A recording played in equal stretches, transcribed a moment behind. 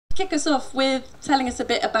kick us off with telling us a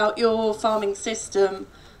bit about your farming system,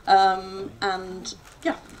 and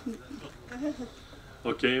yeah.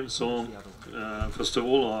 Okay, so first of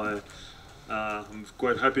all, I'm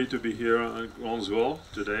quite happy to be here at Groundswell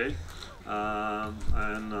today,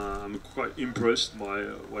 and I'm quite impressed by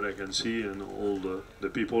what I can see and all the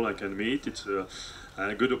people I can meet. It's a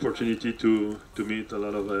good opportunity to meet a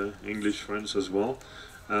lot of English friends as well.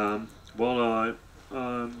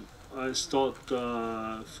 I start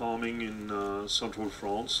farming in central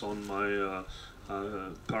France on my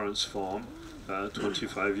parents' farm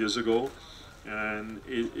 25 years ago, and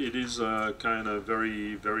it is kind of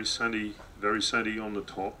very sandy on the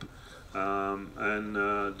top, and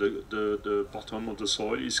the bottom of the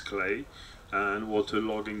soil is clay and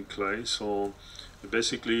waterlogging clay. So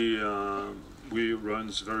basically, we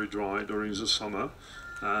runs very dry during the summer,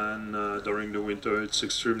 and during the winter it's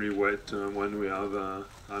extremely wet when we have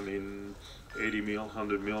 80 mil,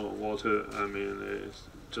 100 mil of water. I mean, it's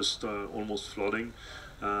just almost flooding.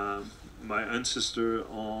 My ancestor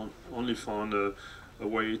only found a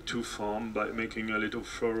way to farm by making a little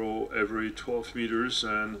furrow every 12 meters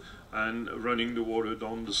and running the water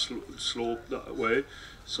down the slope that way.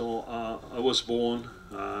 So I was born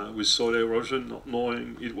with soil erosion, not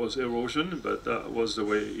knowing it was erosion, but that was the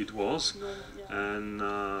way it was. And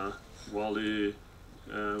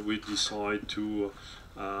we decide to,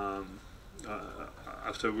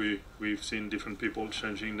 after we've seen different people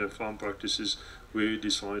changing their farm practices, we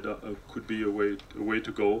decided could be a way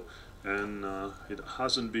to go, and it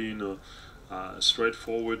hasn't been a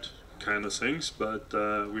straightforward kind of things, but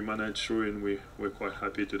we managed through, and we're quite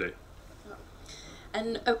happy today.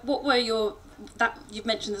 And what were you've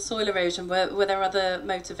mentioned the soil erosion, were there other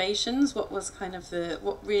motivations? What was kind of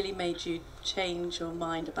what really made you change your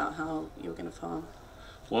mind about how you're going to farm?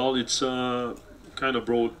 Well, it's kind of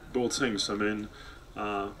broad things. I mean,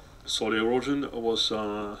 soil erosion was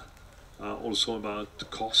also about the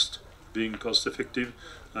cost, being cost effective.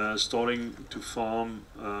 Starting to farm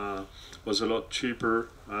was a lot cheaper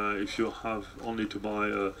if you have only to buy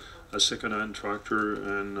a second-hand tractor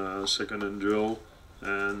and a second-hand drill,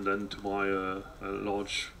 and then to buy a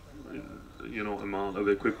large, amount of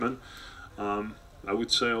equipment. I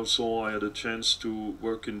would say also I had a chance to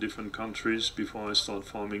work in different countries before I started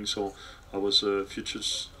farming. So I was a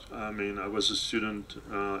I was a student,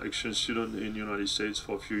 exchange student in the United States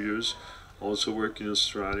for a few years. I also worked in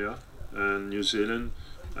Australia and New Zealand,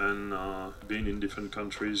 and been in different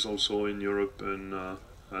countries also in Europe and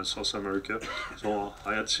South America. So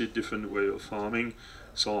I had seen different way of farming.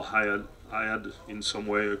 So I had in some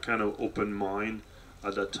way a kind of open mind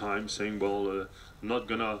at that time, saying, well, I'm not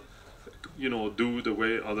gonna do the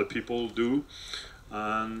way other people do.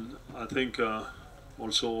 And I think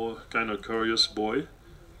also kind of curious boy,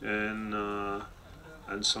 and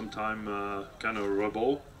sometimes kind of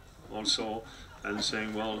rebel also, and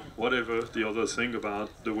saying, well, whatever the other thing about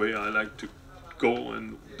the way I like to go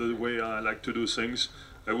and the way I like to do things,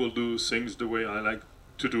 I will do things the way I like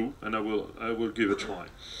to do, and I will give a try.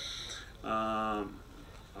 I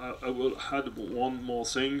will add one more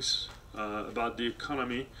things about the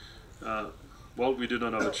economy. Well, we did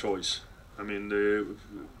not have a choice. I mean,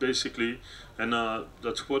 basically, and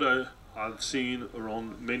that's what I've seen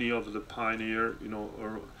around many of the pioneer,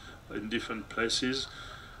 or in different places.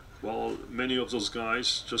 Well, many of those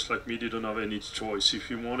guys, just like me, didn't have any choice.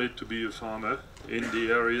 If you wanted to be a farmer in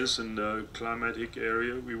the areas, in the climatic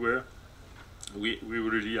area we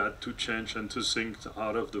really had to change and to think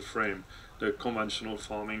out of the frame. The conventional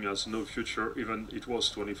farming has no future, even it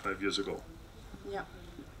was 25 years ago. Yeah,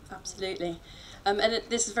 absolutely.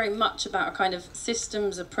 This is very much about a kind of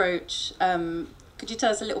systems approach. Could you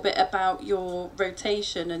tell us a little bit about your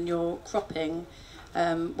rotation and your cropping?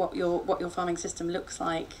 What your farming system looks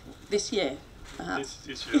like this year, perhaps?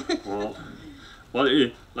 This year. well,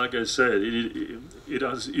 like I said, it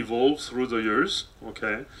has evolved through the years.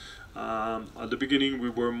 Okay, at the beginning we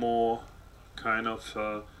were more kind of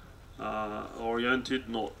oriented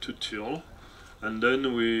not to till, and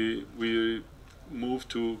then we moved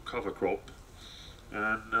to cover crop,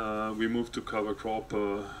 and we moved to cover crop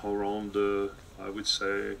around I would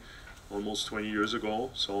say almost 20 years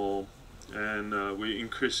ago. So. And we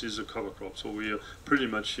increased the cover crop, so we are pretty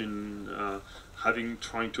much in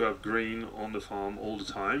trying to have green on the farm all the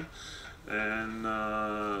time, and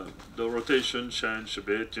the rotation changed a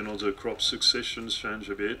bit. The crop successions changed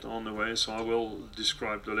a bit on the way. So I will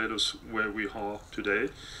describe the latest where we are today.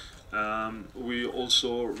 We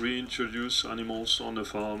also reintroduced animals on the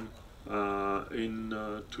farm in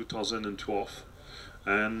 2012.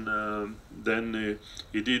 And then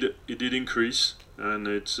it did increase, and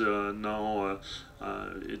it's now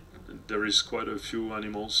there is quite a few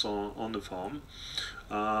animals on the farm.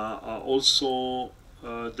 I also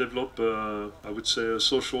develop, I would say, a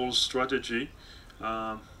social strategy,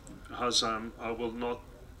 as I will not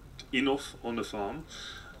enough on the farm,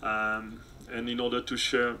 and in order to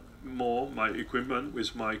share more my equipment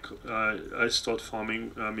with my, I start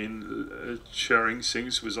farming. I mean, sharing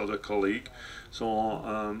things with other colleagues.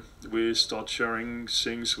 So we start sharing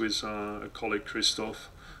things with a colleague, Christophe.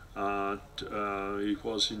 It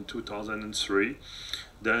was in 2003.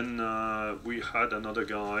 Then we had another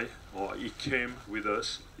guy, or he came with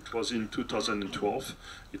us. It was in 2012.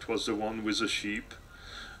 It was the one with the sheep.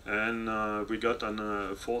 And we got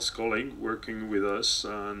a fourth colleague working with us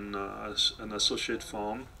as an associate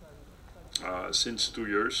farm since 2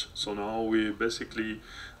 years. So now we basically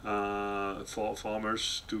for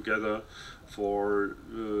farmers together for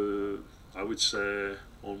I would say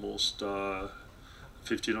almost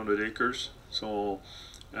 1,500 acres. So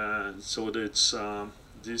that's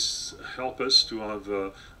this help us to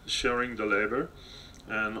have sharing the labor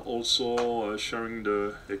and also sharing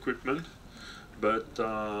the equipment. But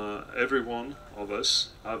every one of us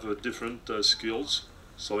have different skills.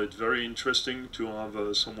 So it's very interesting to have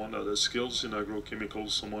someone that has skills in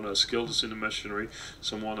agrochemicals, someone has skills in the machinery,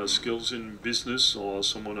 someone has skills in business, or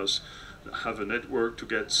someone has have a network to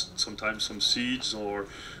get sometimes some seeds. Or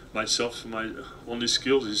myself, my only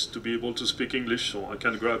skill is to be able to speak English, so I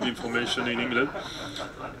can grab information in England.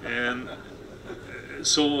 And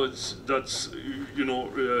so that's you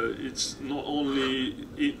know, it's not only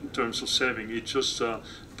in terms of saving, it's just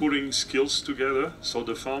putting skills together. So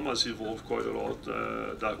the farm has evolved quite a lot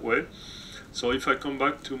that way. So if I come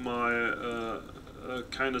back to my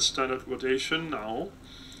kind of standard rotation now,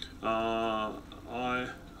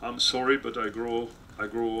 I'm sorry, but I grow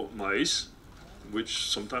maize, which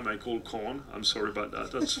sometimes I call corn. I'm sorry about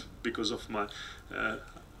that. That's because of my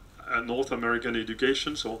North American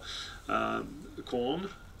education. So corn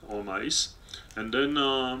or maize, and then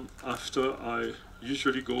after I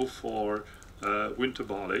usually go for winter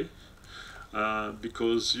barley,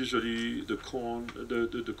 because usually the corn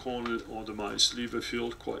or the maize leave a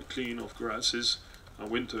field quite clean of grasses,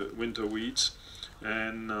 winter weeds,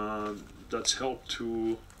 and that's helped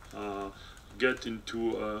to get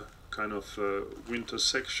into a kind of winter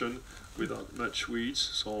section without much weeds.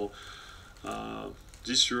 So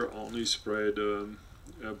this year I only sprayed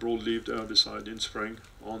broad-leaved herbicide in spring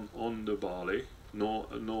on the barley, no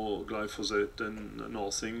glyphosate and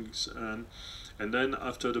nothing. And then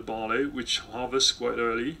after the barley, which harvests quite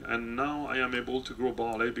early, and now I am able to grow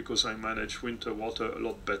barley because I manage winter water a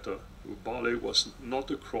lot better. Barley was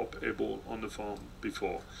not a crop able on the farm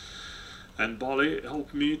before. And barley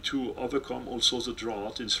helped me to overcome also the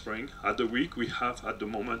drought in spring. At the week we have at the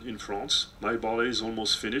moment in France, my barley is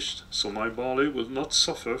almost finished, so my barley will not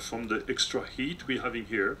suffer from the extra heat we're having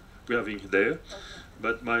there,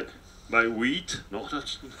 but my wheat, no,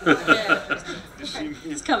 that's you see me,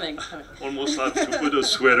 it's coming. almost have to put a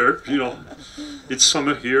sweater, you know. It's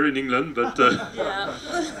summer here in England, but Yeah.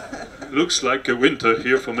 looks like a winter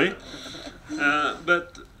here for me.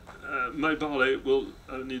 But my barley will,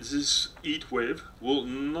 this heat wave will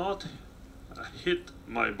not hit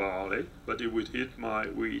my barley, but it would hit my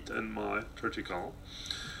wheat and my triticale.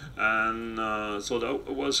 And so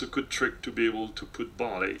that was a good trick to be able to put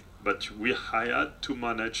barley. But I had to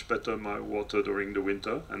manage better my water during the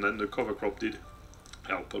winter, and then the cover crop did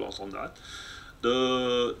help a lot on that.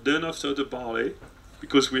 Then after the barley,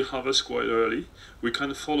 because we harvest quite early, we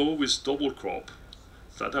can follow with double crop.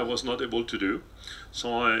 That I was not able to do.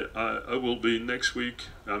 So I will be next week,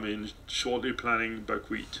 I mean shortly, planting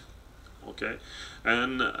buckwheat. Okay,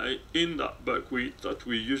 and in that buckwheat that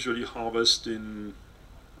we usually harvest in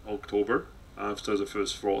October after the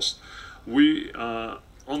first frost, we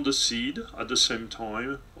on the seed at the same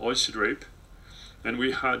time oilseed rape, and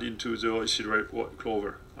we add into the oilseed rape white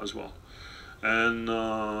clover as well.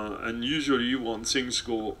 And usually when things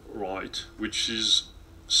go right, which is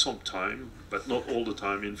sometime but not all the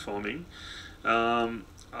time in farming,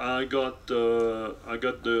 I got the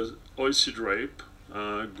oilseed rape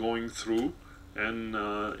going through, and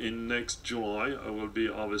in next July I will be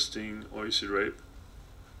harvesting oilseed rape.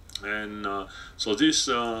 And so this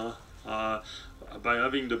by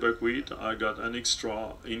having the buckwheat, I got an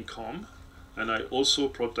extra income, and I also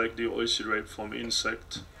protect the oilseed rape from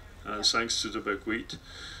insect thanks to the buckwheat.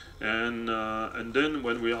 And then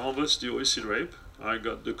when we harvest the oilseed rape, I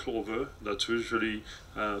got the clover that usually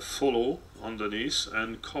follow underneath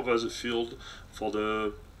and cover the field for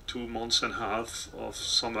the 2.5 months of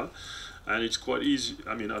summer, and it's quite easy.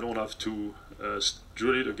 I mean, I don't have to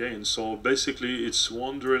drill it again. So basically, it's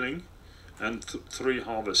one drilling, and 3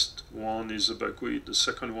 harvests. One is a buckwheat, the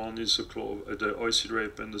second one is a clover, the oilseed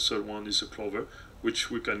rape, and the third one is a clover, which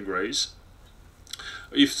we can graze.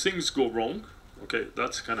 If things go wrong, okay,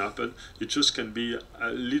 that can happen. It just can be a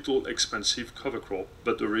little expensive cover crop,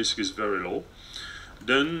 but the risk is very low.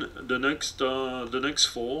 Then the next fall,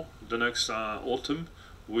 the next autumn,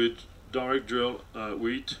 we direct drill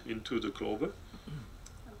wheat into the clover,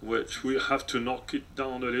 which we have to knock it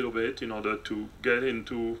down a little bit in order to get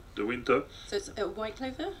into the winter. So it's a white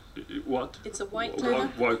clover? What? It's a white clover?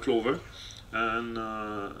 White clover.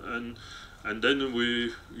 And then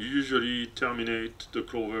we usually terminate the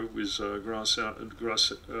clover with broadleaf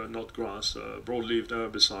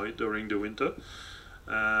herbicide during the winter.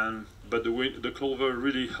 But the clover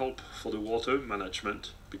really helped for the water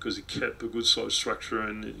management because it kept a good soil structure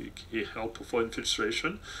and it helped for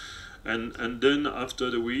infiltration. And then after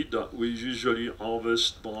the wheat that we usually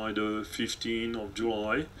harvest by the 15th of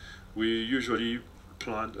July, we usually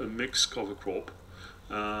plant a mixed cover crop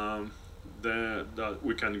that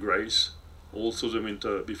we can graze also the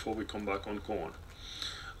winter before we come back on corn.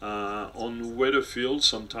 On wetter fields,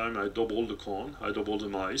 sometimes I double the corn, I double the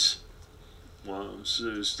maize. Well,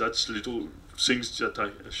 so that's little things that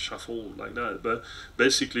I shuffle like that. But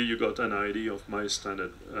basically, you got an idea of my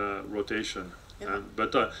standard rotation. Yeah.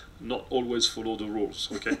 But not always follow the rules.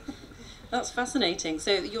 Okay. That's fascinating.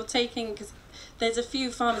 So you're taking, because there's a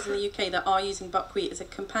few farmers in the UK that are using buckwheat as a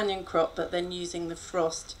companion crop, but then using the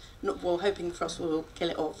frost, hoping the frost will kill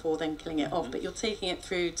it off or then killing it off. But you're taking it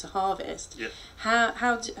through to harvest. Yeah.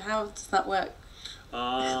 How does that work?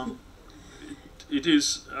 It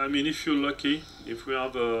is. I mean, if you're lucky, if we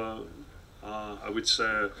have I would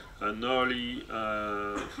say an early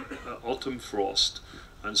autumn frost,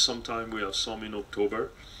 and sometime we have some in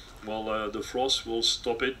October. Well, the frost will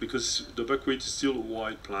stop it because the buckwheat is still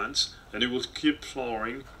white plants and it will keep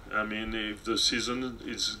flowering. I mean, if the season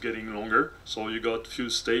is getting longer, so you got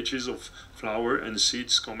few stages of flower and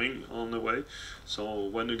seeds coming on the way. So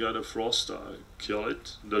when you got a frost, kill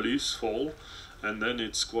it, the leaves fall, and then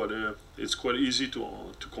it's quite easy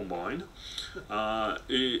to combine.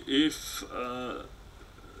 If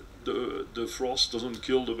the frost doesn't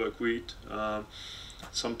kill the buckwheat,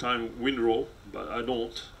 sometimes windrow, but I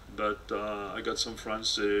don't. But I got some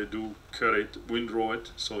friends, they do cut it, windrow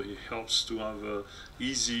it, so it helps to have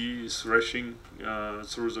easy threshing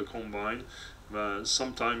through the combine.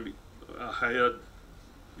 Sometimes I had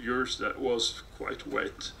years that was quite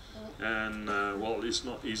wet, and well, it's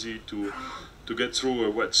not easy to get through a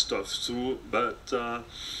wet stuff through, but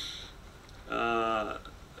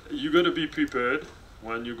you got to be prepared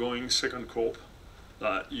when you're going second crop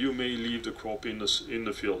that you may leave the crop in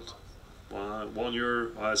the field. 1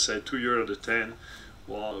 year, I say 2 years at a time,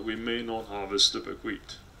 well, we may not harvest the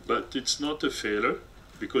buckwheat, but it's not a failure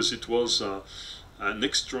because it was an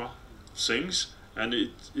extra things, and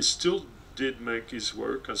it still did make its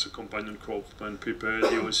work as a companion crop and prepare the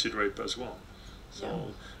oilseed rape as well.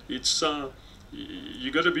 So it's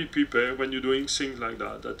you got to be prepared when you're doing things like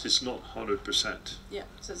that. That is not 100%. Yeah,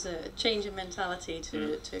 so it's a change in mentality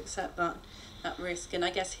to accept that risk. And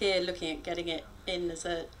I guess here looking at getting it in as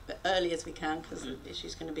early as we can, because the issue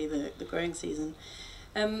is going to be the growing season.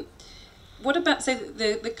 What about, so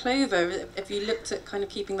the clover, have you looked at kind of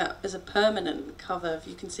keeping that as a permanent cover? Have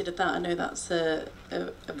you considered that? I know that's a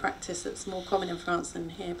practice that's more common in France than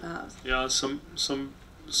here perhaps. Yeah, some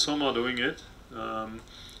are doing it.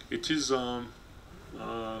 It is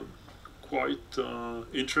quite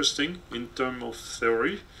interesting in terms of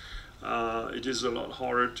theory. It is a lot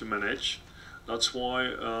harder to manage. That's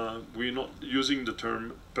why we're not using the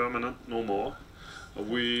term permanent no more.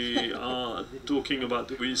 We are talking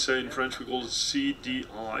about, we say in French, we call it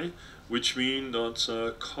CDI, which means that's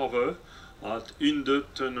cover at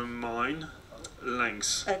indeterminate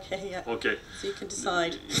length. Okay, yeah. Okay. So you can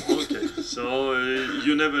decide. Okay, so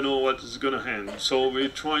you never know what is going to happen. So we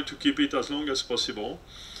try to keep it as long as possible,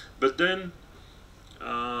 but then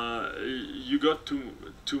you got to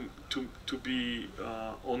be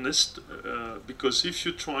honest, because if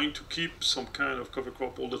you're trying to keep some kind of cover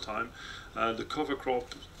crop all the time, the cover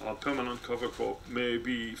crop, permanent cover crop, may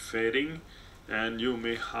be fading, and you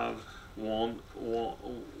may have one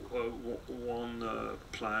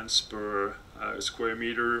plants per square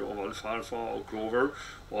meter of alfalfa or clover,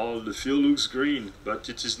 while the field looks green, but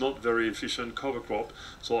it is not very efficient cover crop.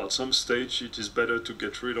 So at some stage it is better to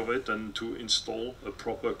get rid of it and to install a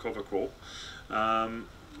proper cover crop. And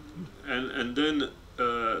then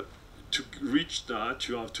to reach that,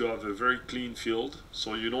 you have to have a very clean field,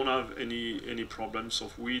 so you don't have any problems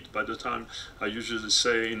of weed. By the time, I usually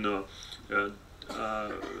say in a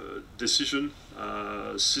decision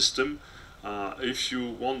system, If you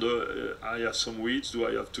wonder, I have some weeds, do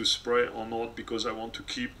I have to spray or not because I want to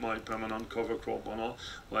keep my permanent cover crop or not?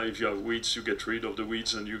 Well, if you have weeds, you get rid of the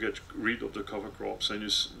weeds and you get rid of the cover crops, and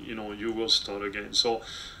you will start again. So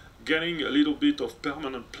getting a little bit of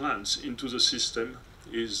permanent plants into the system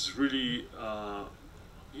is really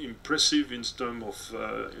impressive in terms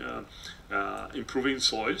of improving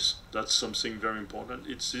soils. That's something very important.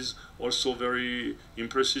 It is also very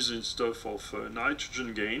impressive in stuff of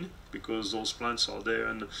nitrogen gain, because those plants are there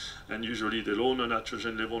and usually they lower the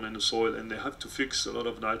nitrogen level in the soil and they have to fix a lot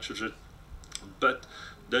of nitrogen. But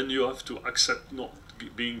then you have to accept not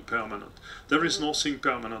being permanent. There is nothing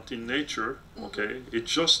permanent in nature, okay? It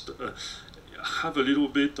just have a little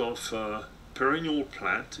bit of perennial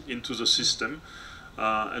plant into the system,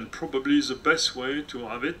 and probably the best way to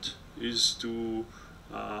have it is to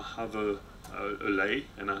have a lay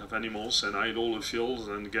and have animals and idle the fields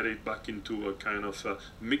and get it back into a kind of a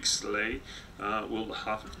mixed lay. Will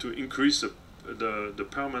have to increase the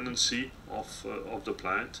permanency of the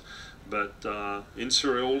plant. But in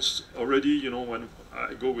cereals already, when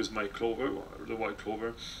I go with my clover, the white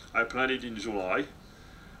clover, I plant it in July,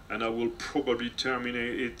 and I will probably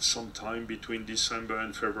terminate it sometime between December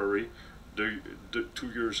and February, the 2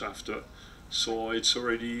 years after. So it's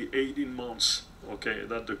already 18 months, okay,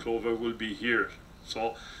 that the clover will be here.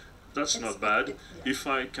 So that's not bad. Yeah. If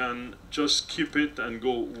I can just keep it and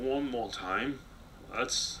go one more time,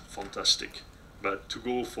 that's fantastic. But to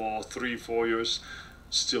go for 3-4 years,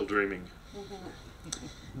 still dreaming.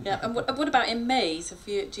 Yeah, and what about in maize?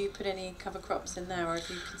 Do you put any cover crops in there, or have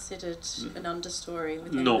you considered an understory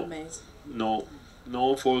within the maize? No,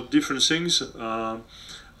 for different things.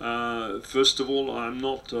 First of all, I'm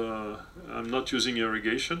not using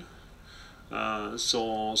irrigation,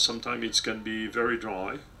 so sometimes it can be very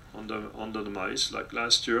dry under the maize. Like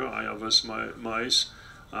last year, I harvested my maize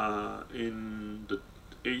in the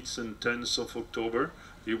 8th and 10th of October.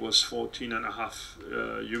 It was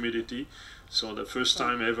 14.5 humidity, so the first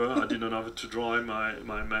time ever I didn't have to dry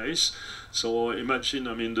my maize. So imagine,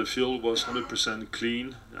 the field was 100%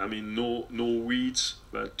 clean. No weeds,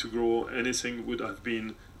 but to grow anything would have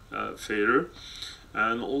been failure.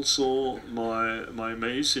 And also my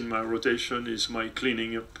maize in my rotation is my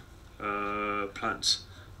cleaning up plants,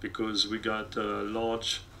 because we got a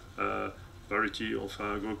large variety of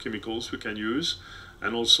agrochemicals we can use.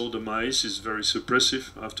 And also the maize is very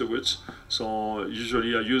suppressive afterwards. So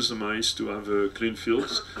usually I use the maize to have clean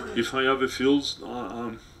fields. If I have a field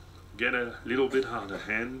get a little bit out of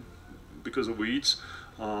hand because of weeds,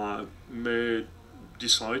 may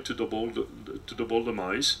decide to double the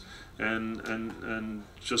maize and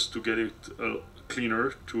just to get it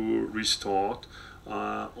cleaner, to restart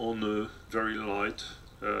on a very light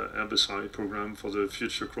herbicide program for the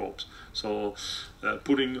future crops. So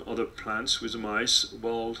putting other plants with the maize,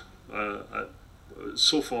 well,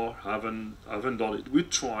 so far I haven't done it. We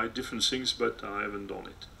tried different things, but I haven't done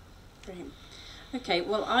it. Great. Okay,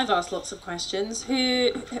 well, I've asked lots of questions.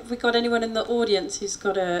 Have we got anyone in the audience who's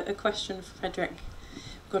got a question for Frédéric?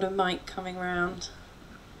 Got a mic coming round.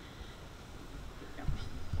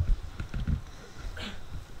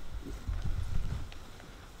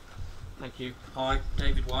 Thank you. Hi,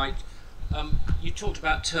 David White. You talked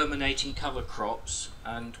about terminating cover crops,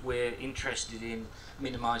 and we're interested in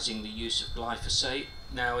minimising the use of glyphosate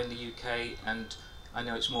now in the UK, and I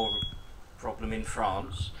know it's more of a problem in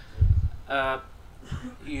France.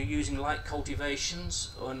 You're using light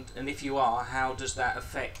cultivations, and if you are, how does that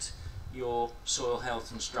affect your soil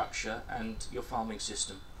health and structure and your farming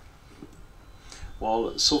system?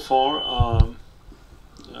 Well, so far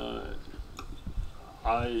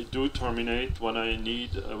I do terminate when I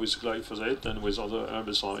need with glyphosate and with other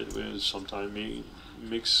herbicide. We sometimes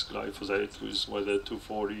mix glyphosate with whether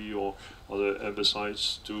 240 or other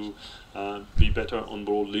herbicides to be better on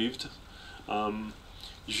broad-leaved.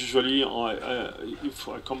 Usually, if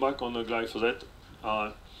I come back on the glyphosate,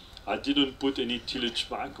 I didn't put any tillage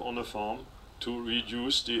back on the farm to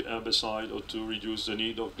reduce the herbicide or to reduce the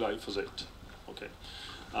need of glyphosate. Okay,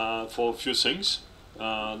 for a few things.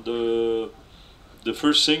 The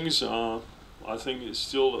first things, I think, is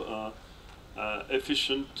still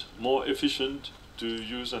more efficient to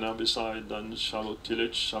use an herbicide than shallow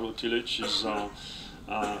tillage. Shallow tillage is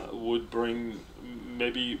will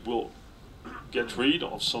get rid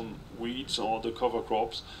of some weeds or the cover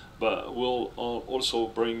crops, but will also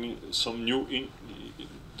bring some new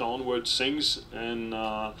downward things, and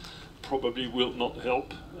probably will not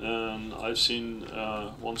help. And I've seen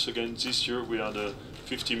once again this year we had a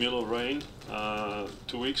 50 mil of rain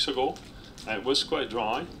 2 weeks ago, and it was quite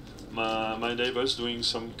dry, my neighbors doing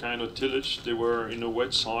some kind of tillage. They were in a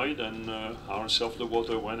wet side, and ourselves the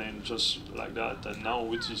water went in just like that. And now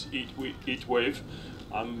with this heat wave,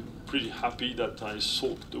 I'm pretty happy that I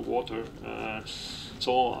soaked the water.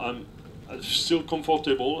 So I'm still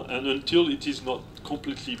comfortable, and until it is not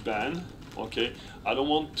completely banned, okay, I don't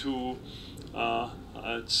want to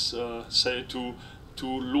say to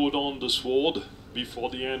load on the sword before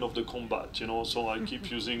the end of the combat, you know. So I keep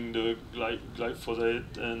using the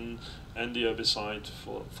glyphosate and the herbicide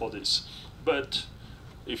for this. But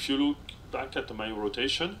if you look back at my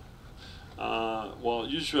rotation, well,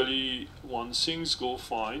 usually when things go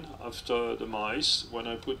fine after the maize, when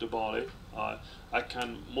I put the barley, I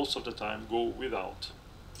can most of the time go without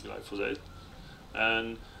glyphosate,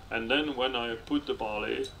 and then when I put the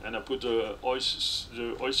barley and I put the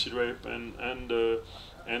oilseed rape and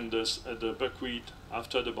the buckwheat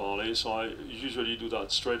after the barley, so I usually do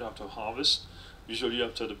that straight after harvest. Usually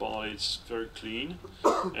after the barley it's very clean,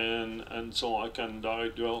 and so I can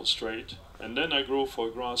direct well straight, and then I grow for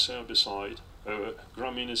grass herbicide,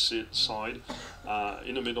 graminicide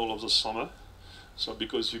in the middle of the summer. So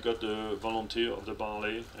because you got the volunteer of the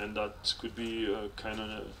barley, and that could be a kind of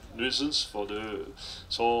a nuisance for the,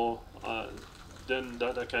 so then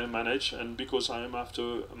that I can manage. And because I am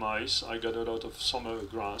after maize, I got a lot of summer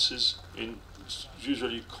grasses in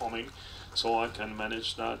usually coming, so I can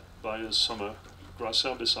manage that by the summer grass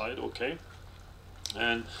herbicide, okay.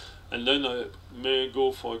 And then I may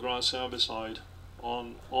go for a grass herbicide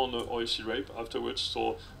on the oilseed rape afterwards,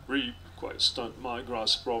 so really quite stunt my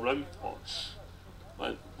grass problem.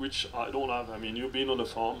 Which I don't have. I mean, you've been on the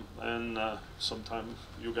farm, and sometimes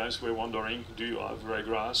you guys were wondering, do you have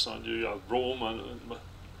ryegrass or do you have brome? And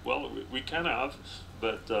well, we can have,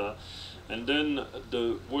 but and then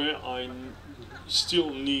where I still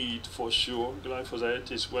need for sure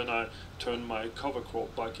glyphosate is when I turn my cover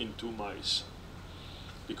crop back into maize,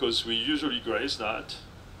 because we usually graze that,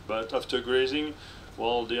 but after grazing,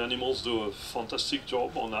 well, the animals do a fantastic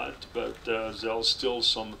job on that, but there's still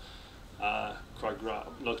some not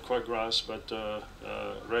crabgrass, but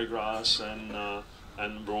ryegrass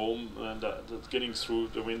and brome, and that's getting through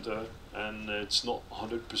the winter, and it's not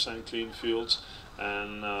 100% clean fields,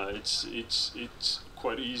 and it's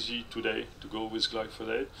quite easy today to go with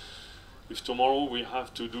glyphosate. If tomorrow we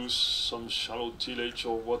have to do some shallow tillage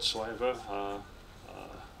or whatsoever,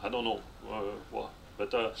 I don't know,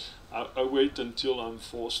 but I wait until I'm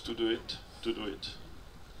forced to do it.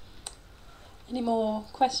 Any more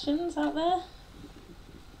questions out there?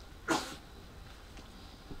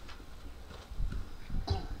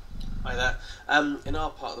 Hi there. In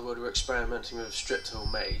our part of the world, we're experimenting with strip-till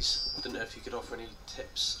maize. I don't know if you could offer any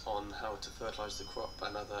tips on how to fertilise the crop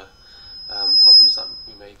and other problems that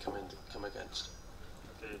we may come against.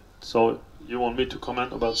 Okay. So you want me to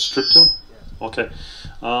comment about strip-till? Yeah. Okay.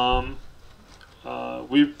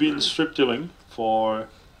 We've been strip-tilling for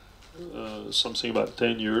something about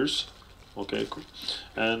 10 years. Okay, cool.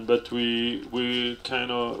 But we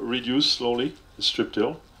kind of reduce slowly the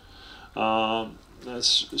strip-till.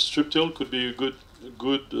 Strip-till could be a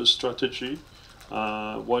good strategy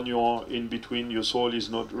when you are in between, your soil is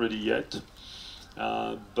not ready yet.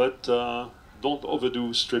 But don't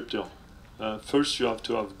overdo strip-till. First, you have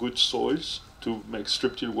to have good soils to make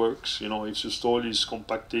strip-till works. You know, if your soil is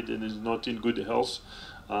compacted and is not in good health,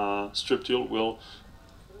 strip-till will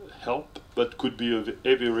help, but could be a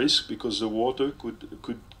heavy risk, because the water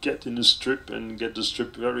could get in the strip and get the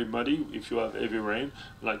strip very muddy if you have heavy rain,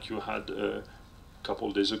 like you had a couple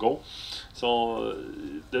of days ago. So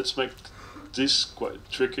let's make this quite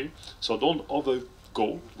tricky. So don't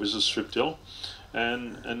overgo with the strip till,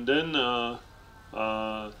 and then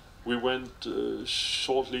we went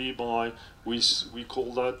shortly by we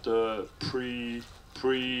call that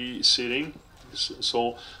pre-seeding.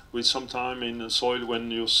 So with some time in the soil when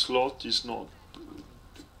your slot is not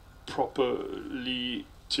properly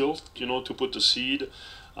tilled, you know, to put the seed,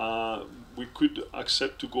 we could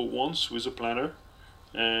accept to go once with a planter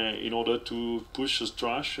in order to push the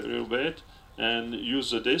trash a little bit and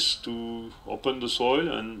use the disc to open the soil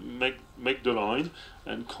and make the line,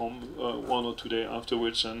 and come 1 or 2 days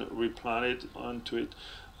afterwards and replant it onto it.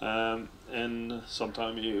 And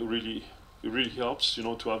sometimes it really helps, you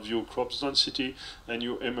know, to have your crop density and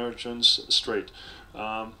your emergence straight.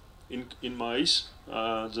 In maize,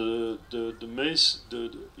 the maize,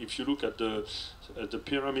 if you look at the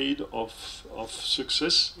pyramid of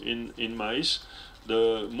success in maize,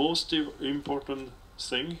 the most important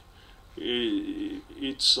thing,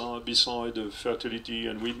 it's beside the fertility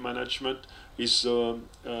and weed management, is the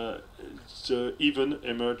even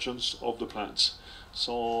emergence of the plants.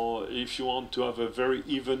 So if you want to have a very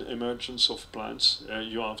even emergence of plants,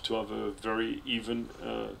 you have to have a very even,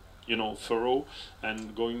 you know, furrow,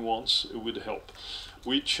 and going once would help.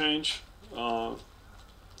 We changed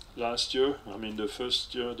last year. I mean, the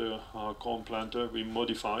first year the corn planter we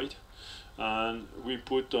modified, and we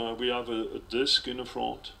put we have a disc in the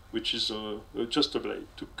front, which is just a blade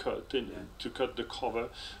to cut to cut the cover.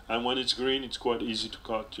 And when it's green, it's quite easy to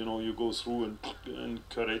cut. You know, you go through and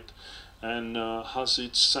cut it. And as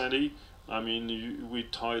it's sandy, I mean, we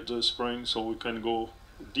tied the spring so we can go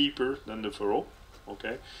deeper than the furrow,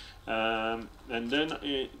 okay? And then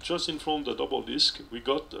just in front of the double disc, we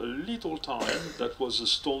got a little tire that was a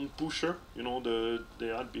stone pusher, you know, they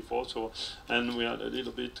had before. So, and we had a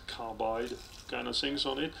little bit carbide kind of things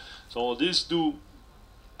on it. So this do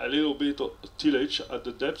a little bit of tillage at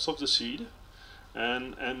the depth of the seed.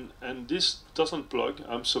 And this doesn't plug.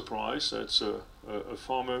 I'm surprised. It's a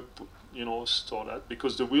farmer, you know, store that,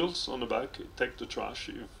 because the wheels on the back take the trash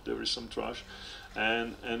if there is some trash,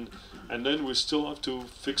 and then we still have to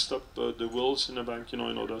fix up the wheels in the back, you know,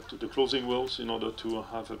 in order to the closing wheels, in order to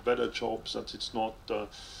have a better job, so that it's not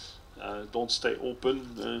don't stay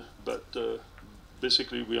open. But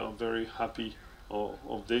basically, we are very happy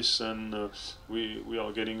of this, and we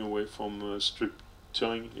are getting away from strip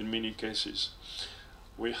tilling in many cases.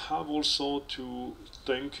 We have also to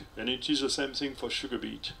think, and it is the same thing for sugar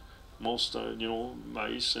beet. Most, you know,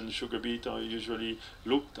 maize and sugar beet are usually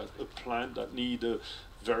looked at a plant that need a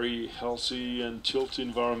very healthy and tilled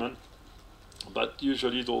environment, but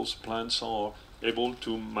usually those plants are able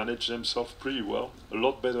to manage themselves pretty well, a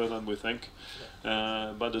lot better than we think.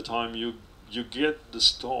 By the time you get the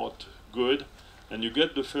start good, and you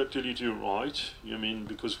get the fertility right, I mean,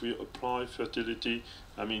 because we apply fertility,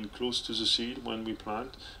 I mean, close to the seed when we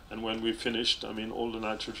plant, and when we finished, I mean, all the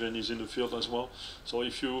nitrogen is in the field as well. So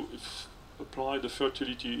if you apply the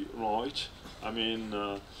fertility right, I mean,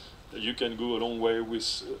 you can go a long way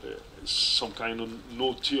with some kind of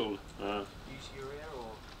no-till. Use urea,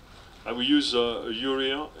 or? We use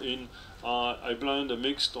urea in, I blend a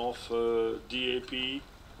mix of DAP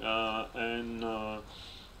and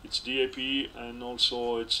it's DAP, and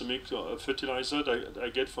also it's a mix of fertilizer that I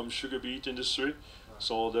get from sugar beet industry.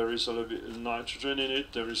 So there is a little bit of nitrogen in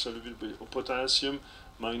it, there is a little bit of potassium,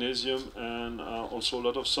 magnesium, and also a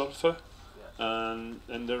lot of sulfur. And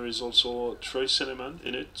there is also trace element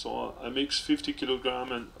in it. So I mix 50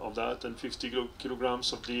 kilograms of that and 50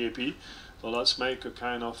 kilograms of DAP. So let's make a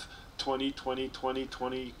kind of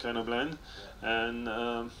 20-20-20-20 kind of blend. And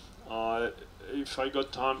if I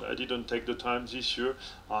got time, I didn't take the time this year.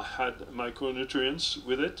 I had micronutrients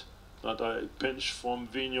with it that I pinched from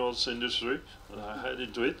vineyards industry, and I had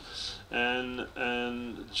into it, and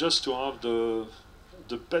just to have the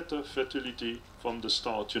better fertility from the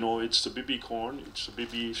start. You know, it's the baby corn, it's the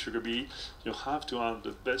baby sugar beet. You have to have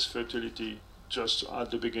the best fertility just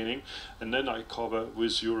at the beginning, and then I cover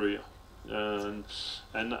with urea, and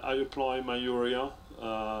I apply my urea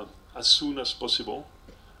as soon as possible.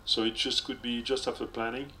 So it just could be just after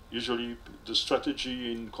planting. Usually the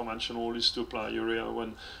strategy in conventional is to apply urea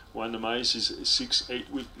when the maize is 6-8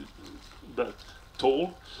 weeks but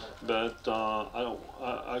tall. But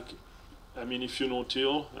I mean, if you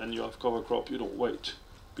no-till and you have cover crop, you don't wait,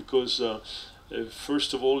 because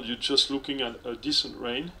first of all, you're just looking at a decent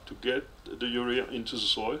rain to get the urea into the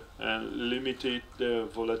soil and limit the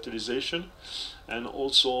volatilization, and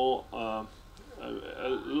also a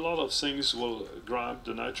lot of things will grab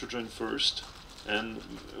the nitrogen first and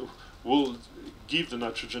will give the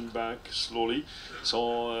nitrogen back slowly.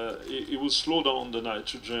 So it will slow down the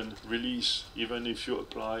nitrogen release even if you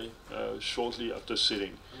apply shortly after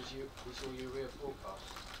seeding. Is your urea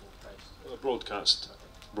forecast or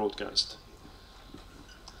Broadcast.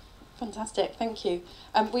 Fantastic, thank you.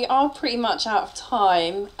 We are pretty much out of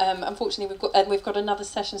time. Unfortunately, we've got another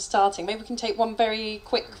session starting. Maybe we can take one very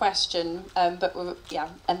quick question, but yeah,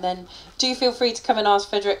 and then do feel free to come and ask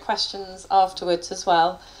Frédéric questions afterwards as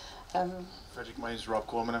well. Frédéric, my name is Rob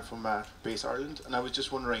Coleman. I'm from Base Ireland, and I was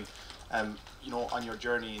just wondering, you know, on your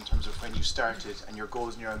journey in terms of when you started and your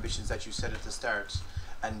goals and your ambitions that you set at the start,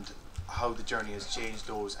 and how the journey has changed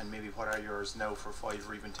those, and maybe what are yours now for 5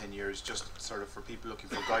 or even 10 years, just sort of for people looking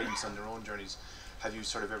for guidance on their own journeys. Have you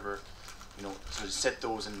sort of ever, you know, sort of set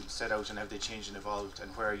those and set out, and have they changed and evolved,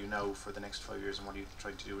 and where are you now for the next 5 years, and what are you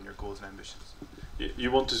trying to do in your goals and ambitions?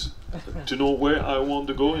 You want to know where I want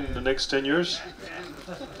to go in the next 10 years?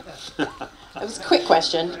 That was a quick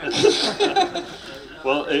question.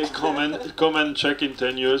 Well, come and check in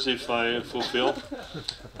 10 years if I fulfill.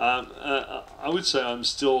 I would say I'm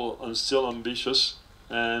still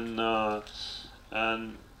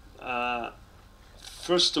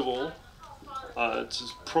first of all,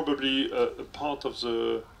 it's probably a part of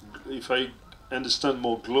the, if I understand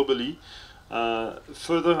more globally,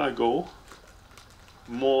 further I go,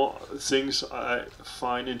 more things I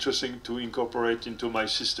find interesting to incorporate into my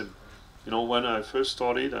system. You know, when I first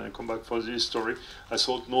started, and I come back for this story, I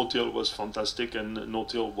thought no-till was fantastic, and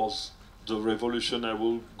no-till was the revolution. I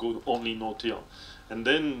will go only no-till. And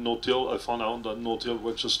then no-till, I found out that no-till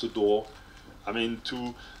was just a door. I mean,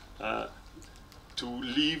 to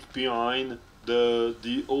leave behind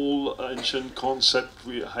the old ancient concept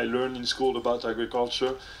I learned in school about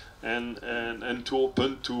agriculture, and to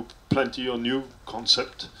open to plenty of new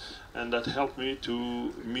concept, and that helped me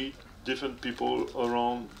to meet different people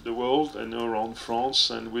around the world and around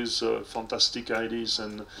France, and with fantastic ideas,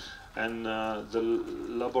 and the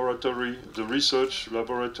laboratory, the research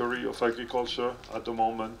laboratory of agriculture at the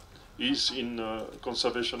moment is in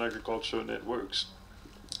conservation agriculture networks,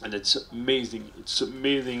 and it's amazing. It's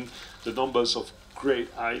amazing the numbers of great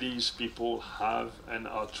ideas people have and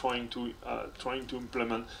are trying to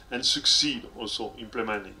implement and succeed also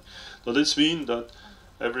implementing. So this means that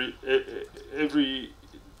every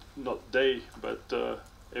not day, but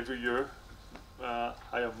every year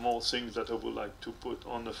I have more things that I would like to put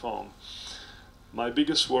on the farm. My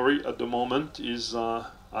biggest worry at the moment is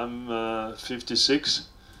I'm 56,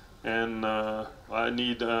 and I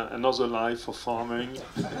need another life of farming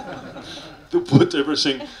to put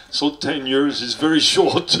everything. So 10 years is very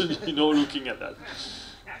short, you know, looking at that.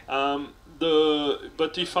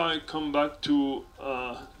 But if I come back to,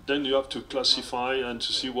 then you have to classify and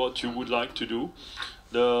to see what you would like to do.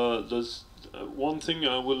 The one thing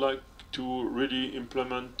I would like to really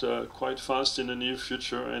implement quite fast in the near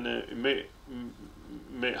future, and it may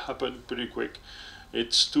happen pretty quick,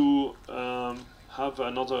 it's to have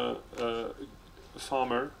another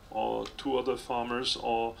farmer or two other farmers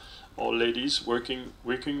or ladies working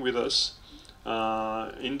with us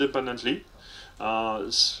independently.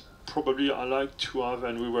 Probably I like to have,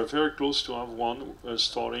 and we were very close to have one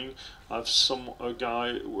starting, have a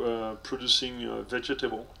guy producing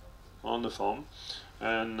vegetable on the farm,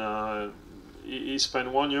 and he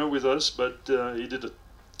spent 1 year with us, but he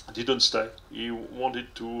didn't stay. He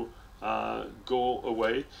wanted to go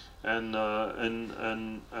away and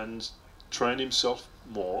train himself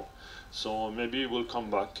more. So maybe he will come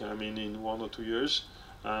back, I mean, in 1 or 2 years.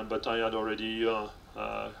 But I had already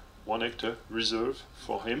 1 hectare reserved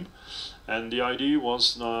for him. And the idea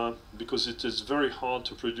was, because it is very hard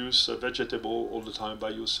to produce a vegetable all the time by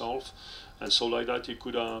yourself, and so like that he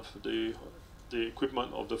could have the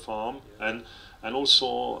equipment of the farm, and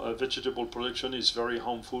also vegetable production is very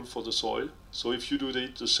harmful for the soil. So if you do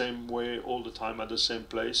it the same way all the time at the same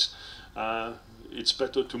place, it's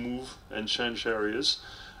better to move and change areas.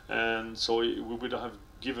 And so we would have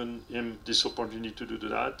given him this opportunity to do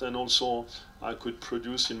that, and also I could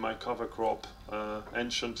produce in my cover crop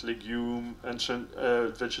ancient legume, ancient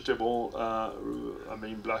vegetable, I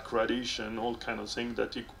mean black radish and all kind of thing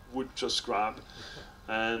that he would just grab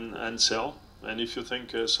and sell. And if you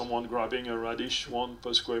think someone grabbing a radish 1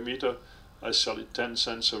 per square meter, I sell it 10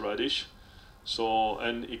 cents a radish. So,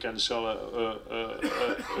 and he can sell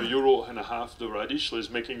 €1.50 the radish, so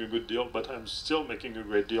he's making a good deal, but I'm still making a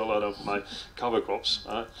great deal out of my cover crops.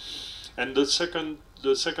 And the second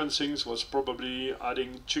thing was probably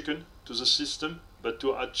adding chicken to the system, but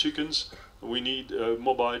to add chickens, we need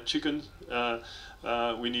mobile chicken.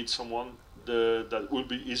 We need someone that will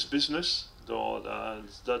be his business. So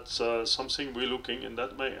that's something we're looking, and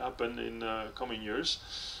that may happen in coming years.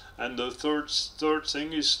 And the third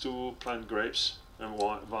thing is to plant grapes and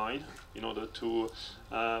wine in order to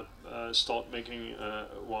start making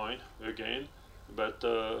wine again, but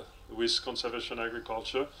with conservation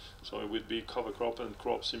agriculture. So it would be cover crop and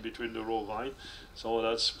crops in between the row vine. So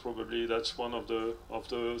that's one of the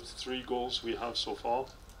 3 goals we have so far.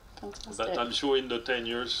 Fantastic. But I'm sure in the 10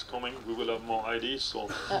 years coming we will have more ideas. So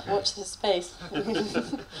watch this space.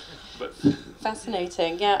 But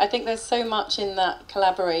fascinating. Yeah, I think there's so much in that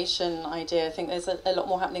collaboration idea. I think there's a lot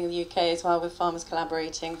more happening in the UK as well, with farmers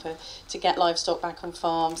collaborating to get livestock back on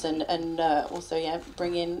farms, and also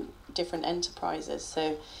bring in different enterprises.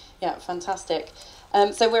 So yeah, fantastic.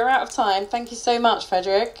 So we're out of time. Thank you so much,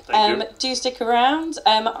 Frédéric. Thank you. Do stick around.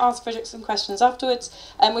 Ask Frédéric some questions afterwards.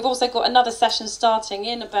 We've also got another session starting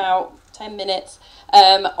in about 10 minutes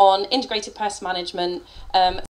on integrated pest management.